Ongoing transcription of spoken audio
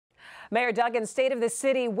Mayor Duggan, state of the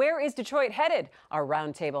city. Where is Detroit headed? Our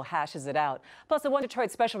roundtable hashes it out. Plus, a One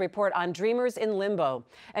Detroit special report on dreamers in limbo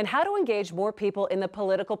and how to engage more people in the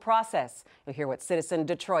political process. You'll hear what Citizen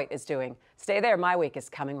Detroit is doing. Stay there. MiWeek is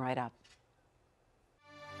coming right up.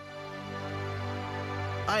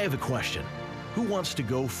 I have a question. Who wants to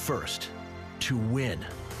go first? To win?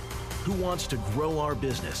 Who wants to grow our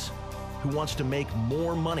business? Who wants to make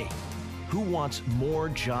more money? Who wants more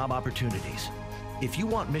job opportunities? If you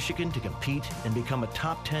want Michigan to compete and become a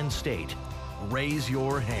top 10 state, raise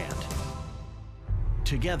your hand.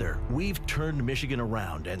 Together, we've turned Michigan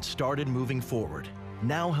around and started moving forward.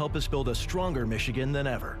 Now help us build a stronger Michigan than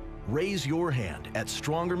ever. Raise your hand at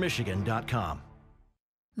strongermichigan.com.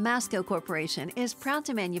 Masco Corporation is proud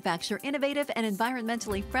to manufacture innovative and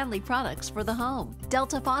environmentally friendly products for the home.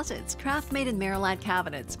 Delta faucets, craft-made in Merillat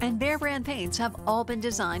cabinets, and Behr brand paints have all been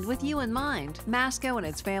designed with you in mind. Masco and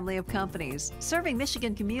its family of companies, serving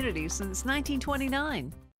Michigan communities since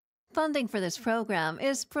 1929. Funding for this program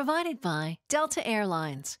is provided by Delta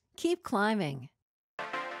Airlines. Keep climbing.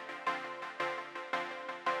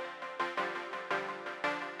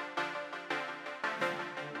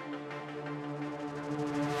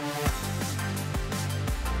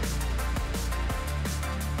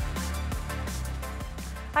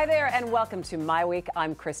 Hi there and welcome to MiWeek.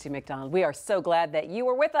 I'm Christy McDonald. We are so glad that you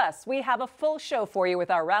are with us. We have a full show for you with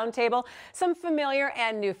our roundtable, some familiar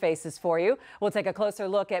and new faces for you. We'll take a closer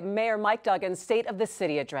look at Mayor Mike Duggan's State of the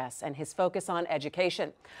City address and his focus on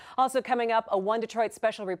education. Also coming up, a One Detroit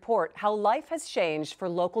special report, how life has changed for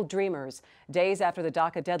local dreamers days after the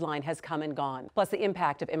DACA deadline has come and gone, plus the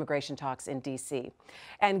impact of immigration talks in D.C.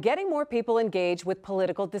 And getting more people engaged with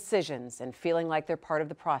political decisions and feeling like they're part of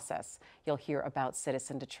the process. You'll hear about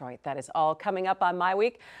Citizen Detroit. That is all coming up on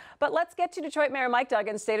MiWeek. But let's get to Detroit Mayor Mike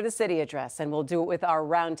Duggan's State of the City address, and we'll do it with our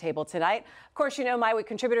roundtable tonight. Of course, you know MiWeek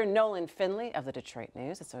contributor Nolan Finley of the Detroit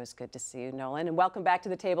News. It's always good to see you, Nolan. And welcome back to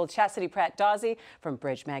the table, Chastity Pratt-Dawsey from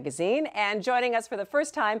Bridge Magazine. And joining us for the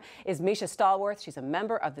first time is Misha Stallworth. She's a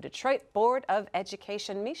member of the Detroit Board of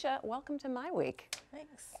Education. Misha, welcome to MiWeek.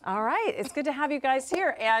 Thanks. All right, it's good to have you guys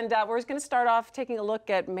here. And we're going to start off taking a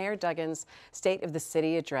look at Mayor Duggan's State of the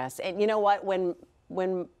City address. And you know what?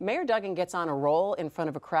 When Mayor Duggan gets on a roll in front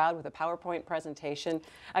of a crowd with a PowerPoint presentation,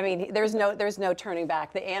 I mean, there's no turning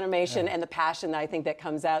back. The animation and the passion that I think that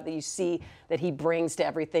comes out, that you see that he brings to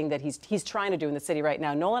everything that he's trying to do in the city right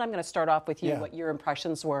now. Nolan, I'm going to start off with you. What your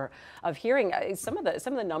impressions were of hearing some of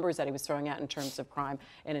the numbers that he was throwing out in terms of crime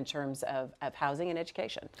and in terms of housing and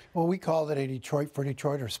education. Well, we called it a Detroit for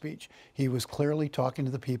Detroiter speech. He was clearly talking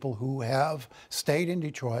to the people who have stayed in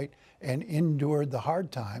Detroit and endured the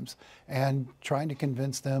hard times and trying to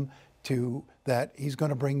convince them that he's going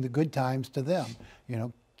to bring the good times to them. You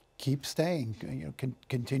know, keep staying, you know,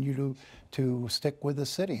 continue to stick with the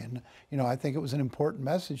city. And, you know, I think it was an important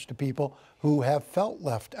message to people who have felt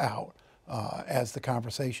left out as the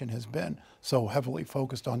conversation has been so heavily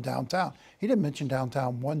focused on downtown. He didn't mention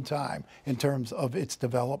downtown one time in terms of its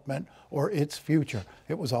development or its future.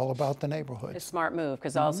 It was all about the neighborhoods. A smart move,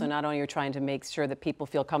 because also not only you're trying to make sure that people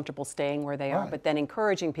feel comfortable staying where they are, but then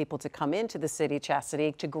encouraging people to come into the city,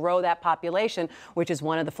 Chastity, to grow that population, which is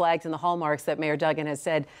one of the flags and the hallmarks that Mayor Duggan has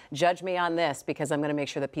said, judge me on this, because I'm going to make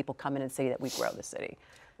sure that people come in and see that we grow the city.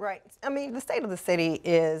 Right. I mean, the State of the City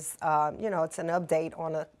is, you know, it's an update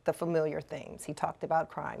on the familiar things. He talked about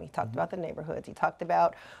crime. He talked about the neighborhoods. He talked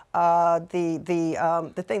about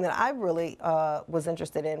the thing that I really was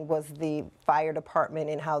interested in was the fire department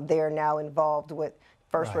and how they're now involved with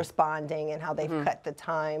first responding and how they've cut the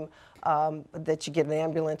time that you get an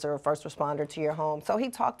ambulance or a first responder to your home. So he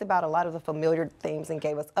talked about a lot of the familiar themes and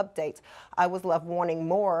gave us updates. I was left wanting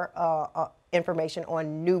more information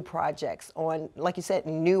on new projects, on, like you said,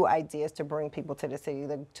 new ideas to bring people to the city,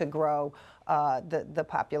 to grow the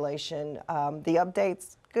population. The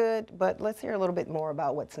updates, good, but let's hear a little bit more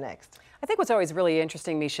about what's next. I think what's always really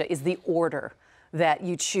interesting, Misha, is the order that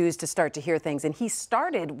you choose to start to hear things. And he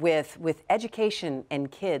started with education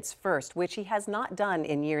and kids first, which he has not done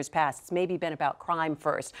in years past. It's maybe been about crime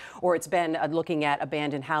first, or it's been looking at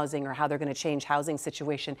abandoned housing or how they're going to change housing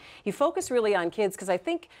situation. He focused really on kids because I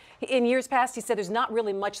think in years past he said there's not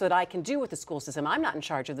really much that I can do with the school system. I'm not in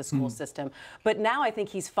charge of the school system. But now I think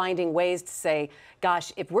he's finding ways to say,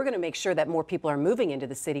 gosh, if we're going to make sure that more people are moving into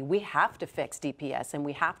the city, we have to fix DPS and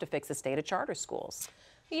we have to fix the state of charter schools.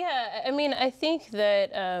 Yeah, I mean, I think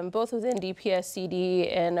that both within DPS-CD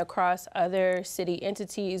and across other city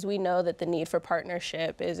entities, we know that the need for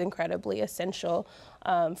partnership is incredibly essential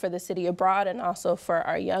for the city abroad and also for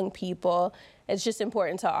our young people. It's just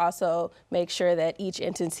important to also make sure that each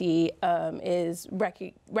entity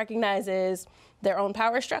recognizes their own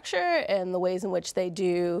power structure and the ways in which they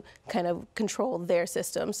do kind of control their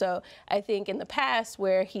system. So I think in the past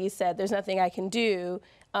where he said there's nothing I can do,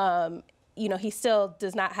 you know, he still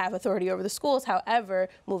does not have authority over the schools. However,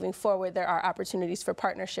 moving forward, there are opportunities for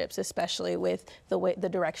partnerships, especially with the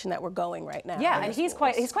direction that we're going right now. Yeah, and he's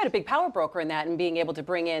quite a big power broker in that, and being able to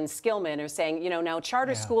bring in skillmen or saying, you know, now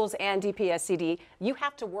charter schools and DPSCD, you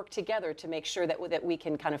have to work together to make sure that we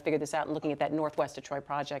can kind of figure this out. And looking at that Northwest Detroit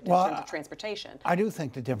project in terms of transportation. I do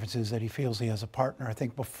think the difference is that he feels he has a partner. I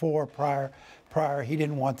think prior, he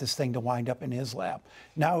didn't want this thing to wind up in his lap.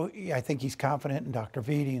 Now, I think he's confident in Dr.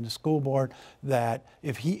 Vitti and the school board that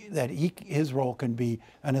his role can be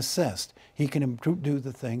an assist. He can do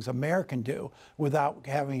the things a mayor can do without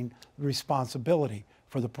having responsibility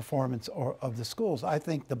for the performance of the schools. I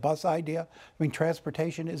think the bus idea, I mean,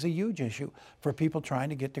 transportation is a huge issue for people trying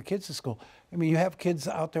to get their kids to school. I mean, you have kids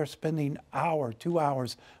out there spending an hour, 2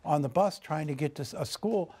 hours on the bus trying to get to a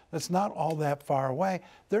school that's not all that far away.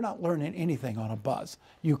 They're not learning anything on a bus.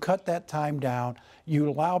 You cut that time down. You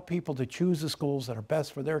allow people to choose the schools that are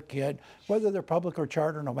best for their kid, whether they're public or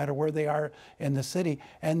charter, no matter where they are in the city,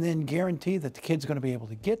 and then guarantee that the kid's going to be able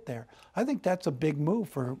to get there. I think that's a big move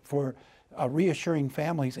for reassuring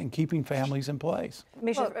families and keeping families in place.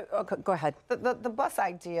 Misha, go ahead. The bus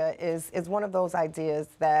idea is one of those ideas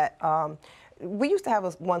that we used to have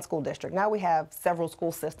one school district. Now we have several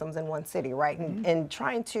school systems in one city, right? And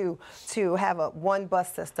trying to have one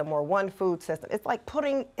bus system or one food system, it's like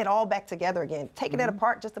putting it all back together again, taking it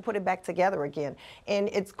apart just to put it back together again. And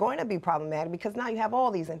it's going to be problematic because now you have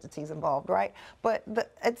all these entities involved, right? But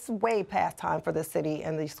it's way past time for the city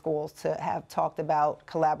and these schools to have talked about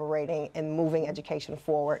collaborating and moving education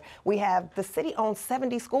forward. The city owns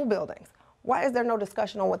 70 school buildings. Why is there no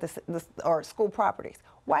discussion on what or school properties?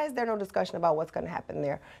 Why is there no discussion about what's going to happen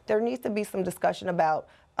there? There needs to be some discussion about,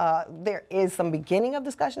 there is some beginning of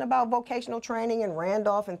discussion about vocational training in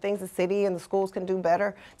Randolph and things the city and the schools can do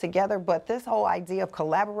better together. But this whole idea of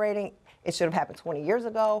collaborating, it should have happened 20 years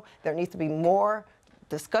ago. There needs to be more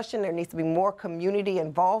discussion. There needs to be more community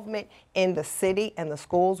involvement in the city and the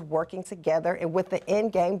schools working together, and with the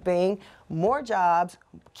end game being more jobs,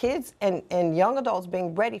 kids and young adults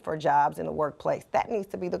being ready for jobs in the workplace. That needs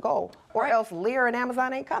to be the goal, or else Lear and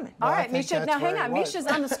Amazon ain't coming. All right, Misha, now hang on. Misha's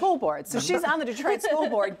on the school board, so she's on the Detroit School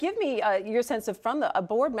Board. Give me your sense of, from a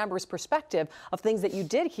board member's perspective, of things that you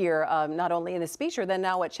did hear, not only in the speech, or then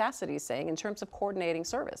now what Chastity's saying in terms of coordinating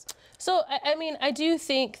service. So, I mean, I do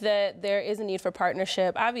think that there is a need for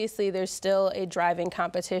partnership. Obviously, there's still a driving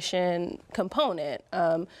competition component.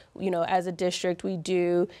 You know, as a district, we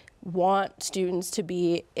do want students to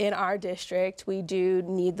be in our district. We do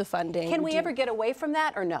need the funding. Can we ever get away from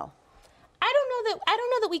that, or no? I don't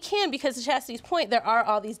know that we can, because to Chastity's point, there are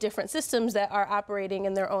all these different systems that are operating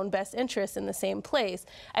in their own best interests in the same place.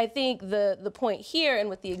 I think the point here, and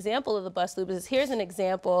with the example of the bus loop, is here's an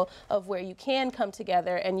example of where you can come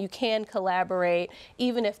together and you can collaborate,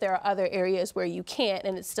 even if there are other areas where you can't,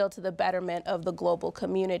 and it's still to the betterment of the global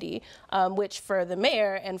community, which for the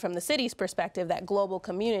mayor and from the city's perspective, that global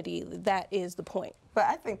community, that is the point. But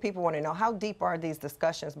I think people want to know, how deep are these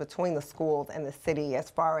discussions between the schools and the city as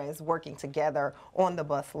far as working together on the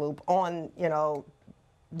bus loop, on, you know,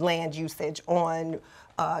 land usage, on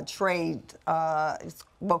trade,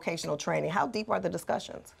 vocational training? How deep are the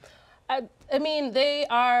discussions? I mean, they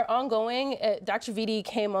are ongoing. Dr. Vitti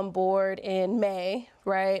came on board in May,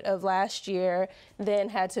 right, of last year, then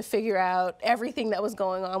had to figure out everything that was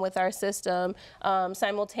going on with our system.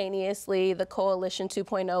 Simultaneously, the Coalition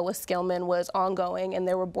 2.0 with Skillman was ongoing, and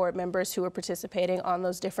there were board members who were participating on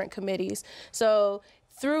those different committees. So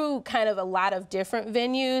through kind of a lot of different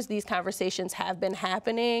venues, these conversations have been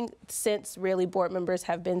happening since really board members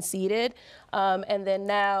have been seated. And then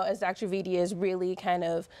now, as Dr. Vitti is really kind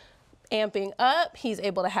of amping up, he's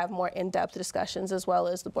able to have more in-depth discussions, as well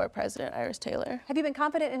as the board president, Iris Taylor. Have you been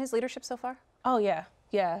confident in his leadership so far? Oh, yeah.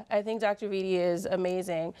 Yeah, I think Dr. Vitti is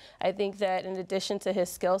amazing. I think that in addition to his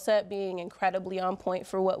skill set being incredibly on point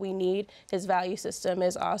for what we need, his value system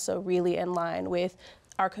is also really in line with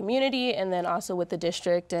our community, and then also with the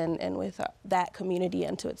district and with that community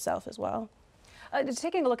unto itself as well.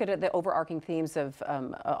 Taking a look at the overarching themes of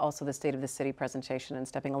also the State of the City presentation, and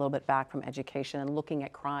stepping a little bit back from education and looking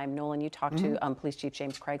at crime. Nolan, you talked to Police Chief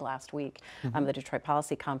James Craig last week at the Detroit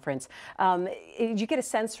Policy Conference. Did you get a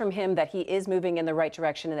sense from him that he is moving in the right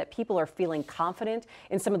direction, and that people are feeling confident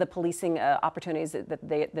in some of the policing opportunities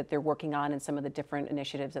that they're working on, and some of the different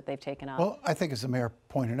initiatives that they've taken on? Well, I think, as the mayor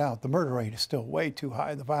pointed out, the murder rate is still way too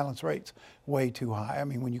high. The violence rate's way too high. I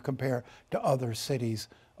mean, when you compare to other cities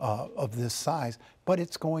of this size, but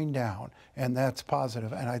it's going down, and that's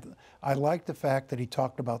positive. And I like the fact that he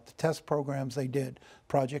talked about the test programs they did,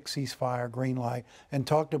 Project Ceasefire, Greenlight, and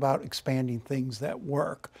talked about expanding things that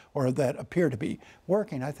work or that appear to be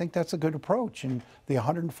working. I think that's a good approach, and the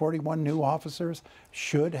 141 new officers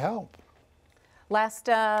should help. Last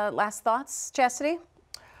thoughts, Chastity?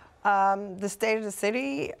 The state of the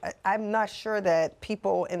city, I'm not sure that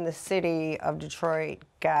people in the city of Detroit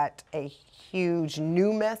got a huge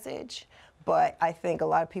new message, but I think a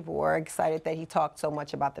lot of people were excited that he talked so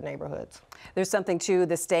much about the neighborhoods. There's something to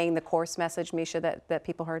the staying the course message, Misha, that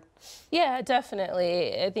people heard? Yeah,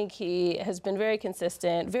 definitely. I think he has been very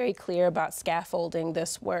consistent, very clear about scaffolding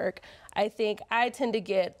this work. I think I tend to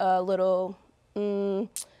get a little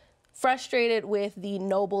frustrated with the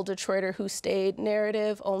noble Detroiter who stayed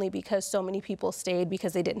narrative, only because so many people stayed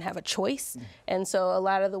because they didn't have a choice. And so a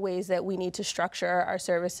lot of the ways that we need to structure our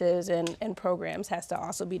services and programs has to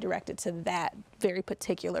also be directed to that very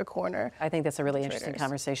particular corner. I think that's a really interesting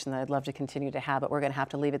conversation that I'd love to continue to have, but we're going to have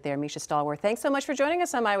to leave it there. Misha Stallworth, thanks so much for joining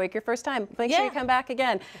us on MiWeek, your first time. Make sure you come back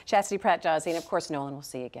again. Chastity Pratt-Jazzy, and of course, Nolan, we'll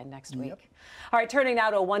see you again next week. All right, turning now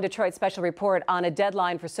to a One Detroit special report on a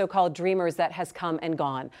deadline for so-called dreamers that has come and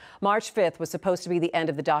gone. March 5th was supposed to be the end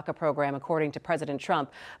of the DACA program, according to President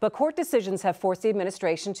Trump. But court decisions have forced the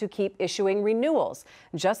administration to keep issuing renewals.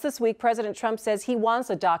 Just this week, President Trump says he wants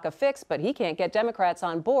a DACA fix, but he can't get Democrats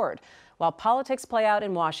on board. While politics play out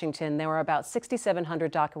in Washington, there are about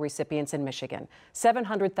 6,700 DACA recipients in Michigan,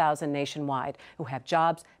 700,000 nationwide, who have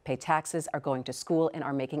jobs, pay taxes, are going to school, and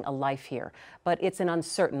are making a life here. But it's an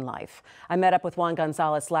uncertain life. I met up with Juan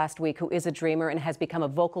Gonzalez last week, who is a dreamer and has become a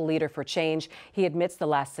vocal leader for change. He admits the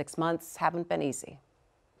last 6 months haven't been easy.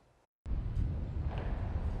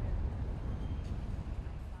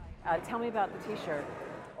 Tell me about the T-shirt.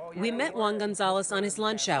 We met Juan Gonzalez on his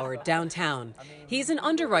lunch hour downtown. He's an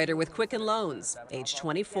underwriter with Quicken Loans, age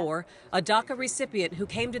 24, a DACA recipient who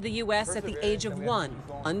came to the U.S. at the age of 1,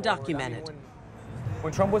 undocumented.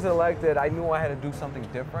 When Trump was elected, I knew I had to do something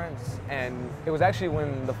different, and it was actually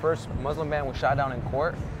when the first Muslim ban was shot down in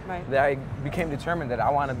court that I became determined that I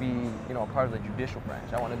want to be, a part of the judicial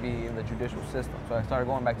branch. I want to be in the judicial system. So I started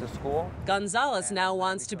going back to school. Gonzalez now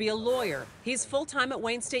wants to be a lawyer. He's full-time at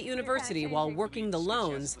Wayne State University while working the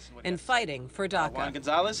loans and fighting for DACA. Juan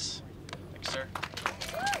Gonzalez. Thank you, sir.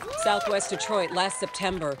 Southwest Detroit last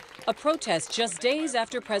September, a protest just days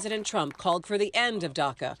after President Trump called for the end of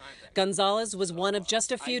DACA. Gonzalez was one of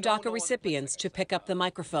just a few DACA recipients to pick up the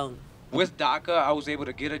microphone. With DACA, I was able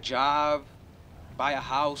to get a job, buy a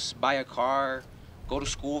house, buy a car, go to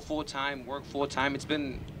school full-time, work full-time. It's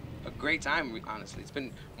been a great time, honestly. It's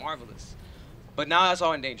been marvelous. But now that's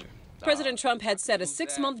all in danger. President Trump had set a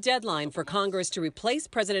 6-month deadline for Congress to replace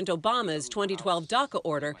President Obama's 2012 DACA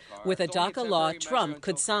order with a DACA law Trump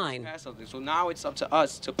could sign. So now it's up to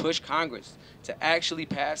us to push Congress to actually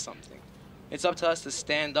pass something. It's up to us to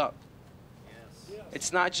stand up.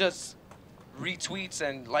 It's not just retweets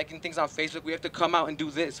and liking things on Facebook. We have to come out and do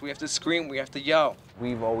this. We have to scream. We have to yell.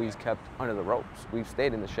 We've always kept under the ropes. We've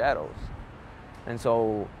stayed in the shadows. And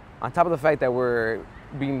so on top of the fact that we're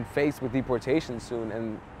being faced with deportation soon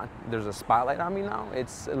and there's a spotlight on me now,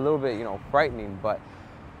 it's a little bit, frightening, but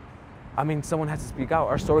I mean, someone has to speak out.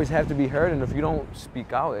 Our stories have to be heard, and if you don't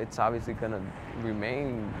speak out, it's obviously gonna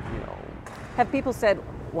remain, Have people said,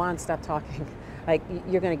 Juan, stop talking, like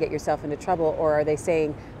you're gonna get yourself into trouble, or are they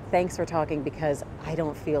saying, thanks for talking because I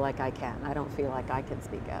don't feel like I can, I don't feel like I can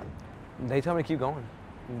speak up? They tell me to keep going,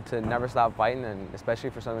 to never stop fighting, and especially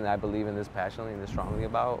for something that I believe in this passionately and this strongly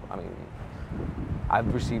about. I mean,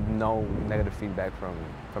 I've received no negative feedback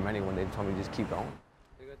from anyone. They've told me just keep going.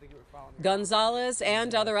 Gonzalez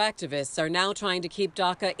and other activists are now trying to keep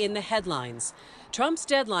DACA in the headlines. Trump's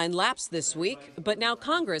deadline lapsed this week, but now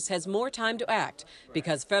Congress has more time to act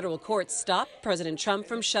because federal courts stopped President Trump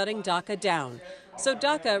from shutting DACA down. So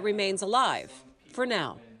DACA remains alive, for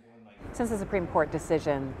now. Since the Supreme Court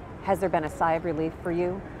decision, has there been a sigh of relief for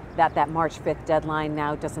you that that March 5th deadline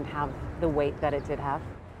now doesn't have the weight that it did have?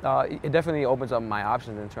 It definitely opens up my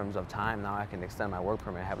options in terms of time. Now I can extend my work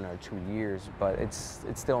permit, have another 2 years, but it's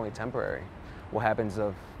still only temporary. What happens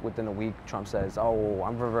if within a week Trump says, oh,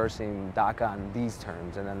 I'm reversing DACA on these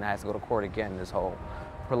terms, and then that has to go to court again, this whole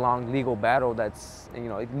prolonged legal battle that's,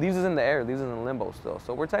 it leaves us in the air, it leaves us in limbo still.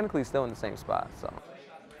 So we're technically still in the same spot. So.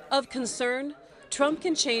 Of concern, Trump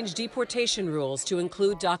can change deportation rules to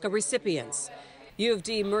include DACA recipients. U of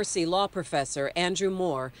D Mercy law professor Andrew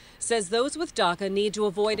Moore says those with DACA need to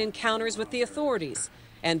avoid encounters with the authorities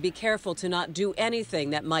and be careful to not do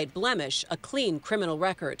anything that might blemish a clean criminal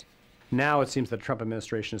record. Now it seems the Trump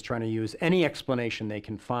administration is trying to use any explanation they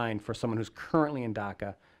can find for someone who's currently in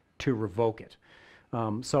DACA to revoke it.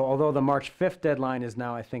 So although the March 5th deadline is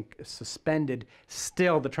now, I think, suspended,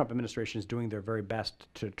 still the Trump administration is doing their very best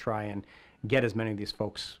to try and get as many of these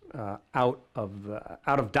folks out of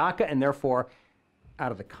DACA and therefore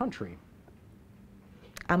out of the country.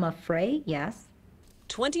 I'm afraid, yes.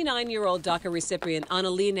 29-year-old DACA recipient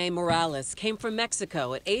Analine Morales came from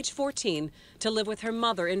Mexico at age 14 to live with her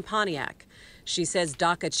mother in Pontiac. She says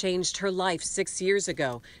DACA changed her life 6 years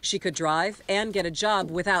ago. She could drive and get a job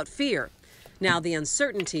without fear. Now the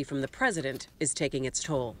uncertainty from the president is taking its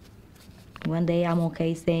toll. One day I'm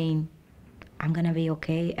okay saying, I'm gonna be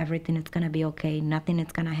okay, everything is gonna be okay, nothing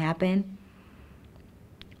is gonna happen.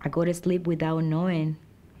 I go to sleep without knowing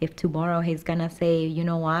if tomorrow he's gonna say, you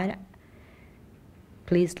know what?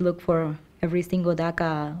 Please look for every single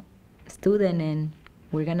DACA student and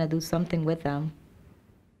we're gonna do something with them.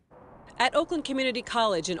 At Oakland Community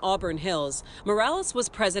College in Auburn Hills, Morales was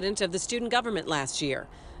president of the student government last year.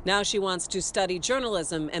 Now she wants to study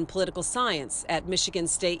journalism and political science at Michigan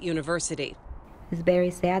State University. It's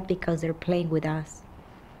very sad because they're playing with us.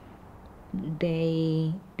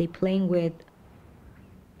 They playing with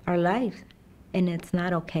our lives, and it's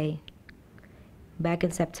not okay. Back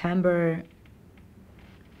in September,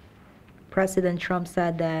 President Trump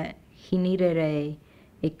said that he needed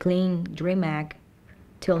a clean DREAM Act.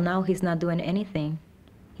 Till now, he's not doing anything.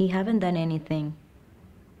 He haven't done anything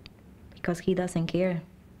because he doesn't care.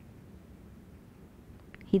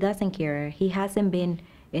 He doesn't care. He hasn't been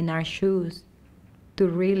in our shoes to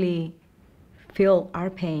really feel our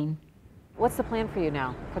pain. What's the plan for you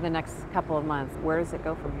now for the next couple of months? Where does it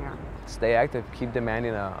go from here? Stay active, keep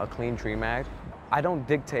demanding a clean DREAM Act. I don't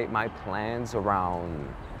dictate my plans around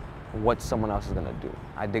what someone else is gonna do.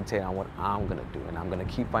 I dictate on what I'm gonna do, and I'm gonna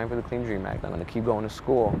keep fighting for the Clean DREAM Act. I'm gonna keep going to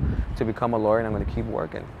school to become a lawyer, and I'm gonna keep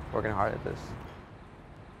working hard at this.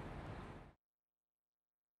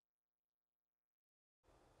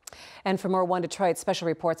 And for more One Detroit special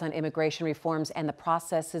reports on immigration reforms and the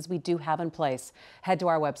processes we do have in place, head to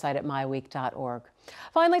our website at MiWeek.org.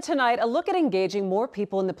 Finally tonight, a look at engaging more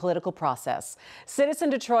people in the political process. Citizen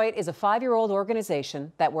Detroit is a 5-year-old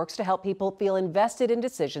organization that works to help people feel invested in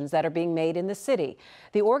decisions that are being made in the city.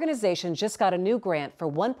 The organization just got a new grant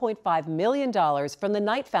for $1.5 million from the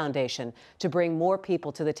Knight Foundation to bring more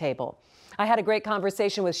people to the table. I had a great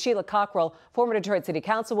conversation with Sheila Cockrell, former Detroit City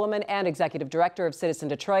Councilwoman and Executive Director of Citizen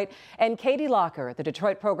Detroit, and Katie Locker, the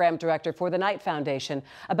Detroit Program Director for the Knight Foundation,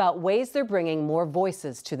 about ways they're bringing more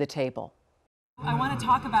voices to the table. I want to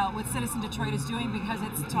talk about what Citizen Detroit is doing because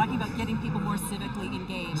it's talking about getting people more civically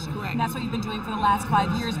engaged. Correct. And that's what you've been doing for the last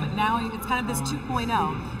 5 years, but now it's kind of this 2.0.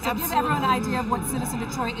 So Absolutely. Give everyone an idea of what Citizen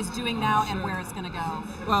Detroit is doing now and where it's going to go.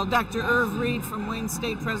 Well, Dr. Irv Reed from Wayne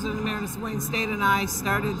State, President Emeritus of Wayne State, and I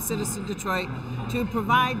started Citizen Detroit to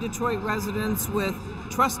provide Detroit residents with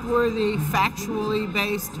trustworthy, factually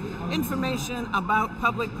based information about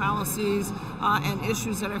public policies and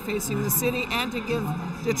issues that are facing the city, and to give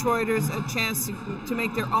Detroiters a chance to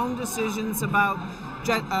make their own decisions about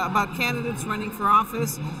candidates running for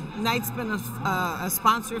office. Knight's been a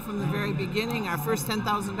sponsor from the very beginning. Our first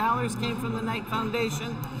 $10,000 came from the Knight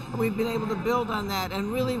Foundation. We've been able to build on that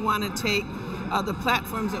and really want to take the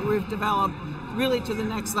platforms that we've developed really to the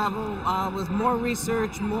next level with more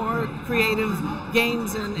research, more creative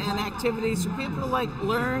games and activities for people to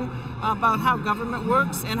learn about how government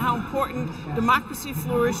works and how important democracy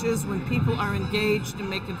flourishes when people are engaged and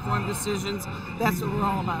make informed decisions. That's what we're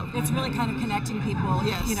all about. It's really kind of connecting people,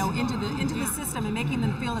 yes, into the system and making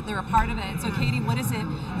them feel that they're a part of it. So, Katie, what is it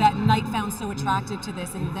that Knight found so attractive to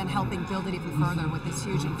this, and then helping build it even further with this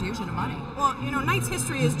huge infusion of money? Well, Knight's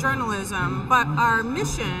history is journalism, but our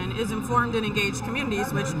mission is informed and engaged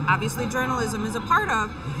communities, which obviously journalism is a part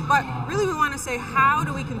of. But really, we want to say, how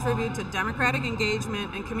do we contribute to democratic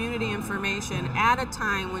engagement and community information at a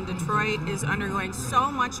time when Detroit is undergoing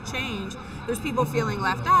so much change? There's people feeling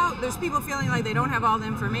left out. There's people feeling like they don't have all the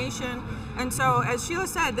information. And so, as Sheila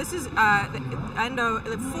said, this is the end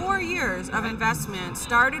of 4 years of investment.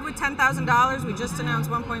 Started with $10,000. We just announced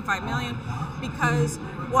 $1.5 million because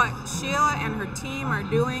what Sheila and her team are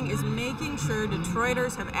doing is making sure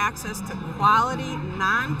Detroiters have access to quality,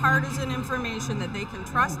 nonpartisan information that they can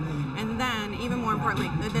trust, and then, even more importantly,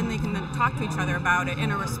 then they can talk to each other about it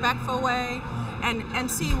in a respectful way and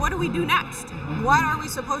see, what do we do next? What are we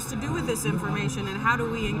supposed to do with this information, and how do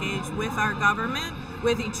we engage with our government,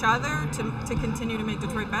 with each other, to continue to make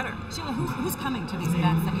Detroit better? Sheila, who's coming to these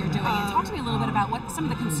events that you're doing? And talk to me a little bit about what some of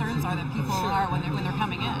the concerns are that people are when they're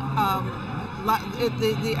coming in.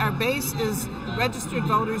 our base is registered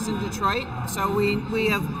voters in Detroit. So we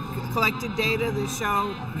have collected data. The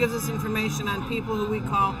show gives us information on people who we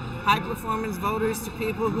call high performance voters to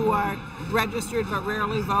people who are registered but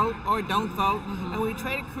rarely vote or don't vote. And we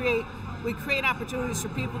try to create opportunities for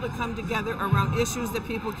people to come together around issues that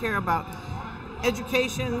people care about.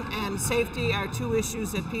 Education and safety are two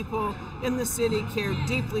issues that people in the city care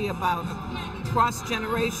deeply about across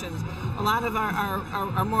generations. A lot of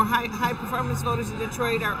our more high performance voters in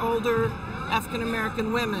Detroit are older African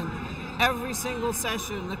American women. Every single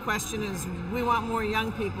session, the question is, we want more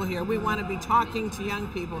young people here. We want to be talking to young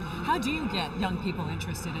people. How do you get young people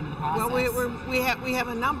interested in the process? Well, we have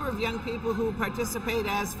a number of young people who participate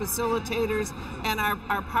as facilitators and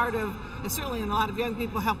are part of, certainly a lot of young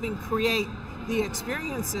people helping create the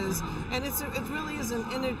experiences, and it really is an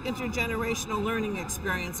intergenerational learning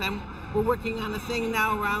experience. We're working on a thing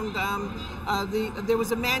now around there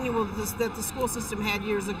was a manual that the school system had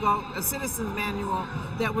years ago, a citizen's manual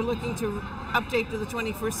that we're looking to update to the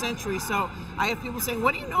 21st century. So I have people saying,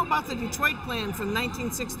 what do you know about the Detroit plan from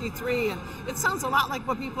 1963? And it sounds a lot like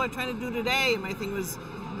what people are trying to do today. And my thing was,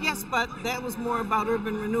 yes, but that was more about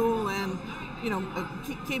urban renewal and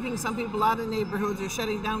keeping some people out of neighborhoods or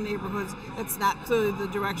shutting down neighborhoods. That's not clearly the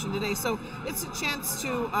direction today. So it's a chance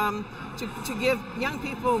to give young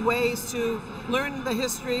people ways to learn the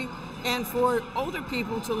history, and for older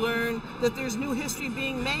people to learn that there's new history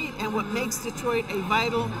being made, and what makes Detroit a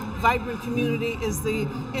vital, vibrant community is the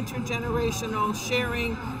intergenerational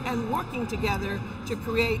sharing and working together to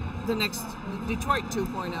create the next Detroit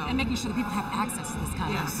 2.0. And making sure that people have access to this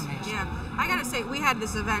kind of information. Yeah, I gotta say, we had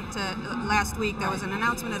this event last week that was an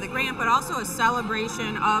announcement of the grant, but also a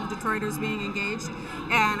celebration of Detroiters being engaged.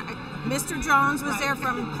 And Mr. Jones was there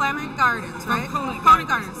from Clement Gardens, right? Coney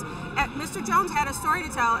Gardens. Mr. Jones had a story to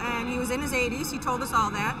tell, and he was in his 80s. He told us all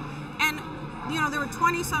that. And, there were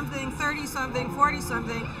 20-something, 30-something,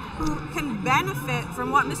 40-something who can benefit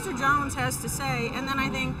from what Mr. Jones has to say. And then I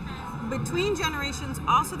think between generations,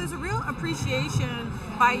 also there's a real appreciation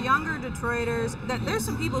by younger Detroiters that there's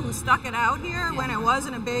some people who stuck it out here when it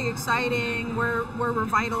wasn't a big, exciting, we're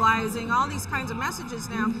revitalizing, all these kinds of messages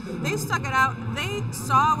now. They stuck it out. They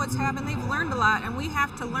saw what's happened. They've learned a lot, and we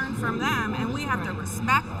have to learn from them, and we have to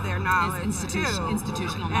respect their knowledge, institutional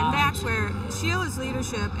knowledge. And that's where Sheila's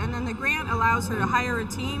leadership, and then the grant allows her to hire a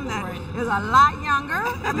team that is a lot younger.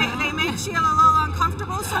 They make Sheila a little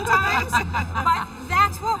uncomfortable sometimes, but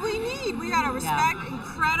that's what we need. We got to respect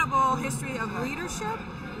incredible history of leadership,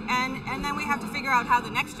 and then we have to figure out how the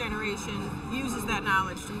next generation uses that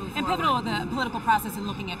knowledge to move forward. And pivotal with the political process and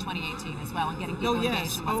looking at 2018 as well and getting people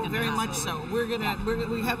engaged. Oh, very much so.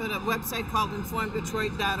 We have a website called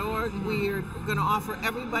informdetroit.org. We are going to offer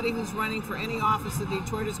everybody who's running for any office that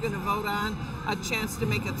Detroit is going to vote on a chance to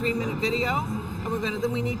make a 3-minute video, and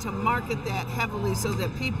then we need to market that heavily so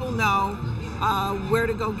that people know where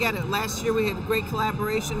to go get it. Last year we had a great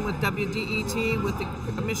collaboration with WDET, with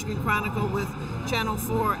the Michigan Chronicle, with Channel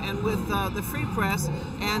 4, and with the Free Press,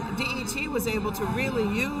 and DET was able to really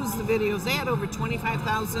use the videos. They had over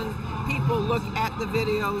 25,000 people look at the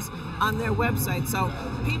videos on their website. So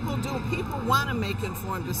people want to make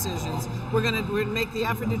informed decisions. We're going to make the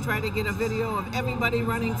effort to try to get a video of everybody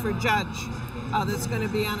running for judge that's going to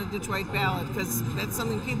be on a Detroit ballot, because that's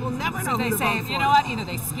something people never know who to vote for. You know what, either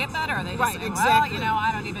they skip it or they just say, exactly. Well,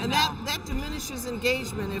 I don't even know. And that diminishes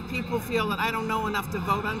engagement if people feel that I don't know enough to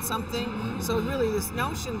vote on something. So really this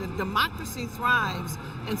notion that democracy thrives,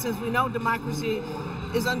 and since we know democracy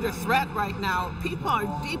is under threat right now, people are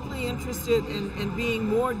deeply interested in being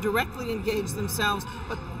more directly engaged themselves,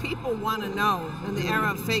 but people want to know, in the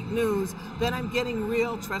era of fake news, that I'm getting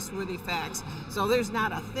real trustworthy facts. So there's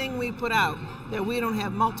not a thing we put out that we don't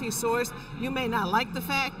have multi-sourced. You may not like the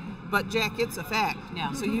fact, but Jack, it's a fact.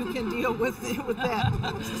 Yeah. So you can deal with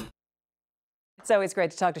that. It's always great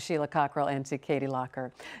to talk to Sheila Cockrell and to Katie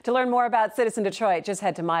Locker. To learn more about Citizen Detroit, just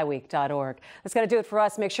head to MiWeek.org. That's going to do it for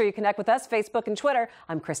us. Make sure you connect with us, Facebook and Twitter.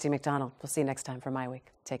 I'm Christy McDonald. We'll see you next time for MiWeek.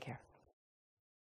 Take care.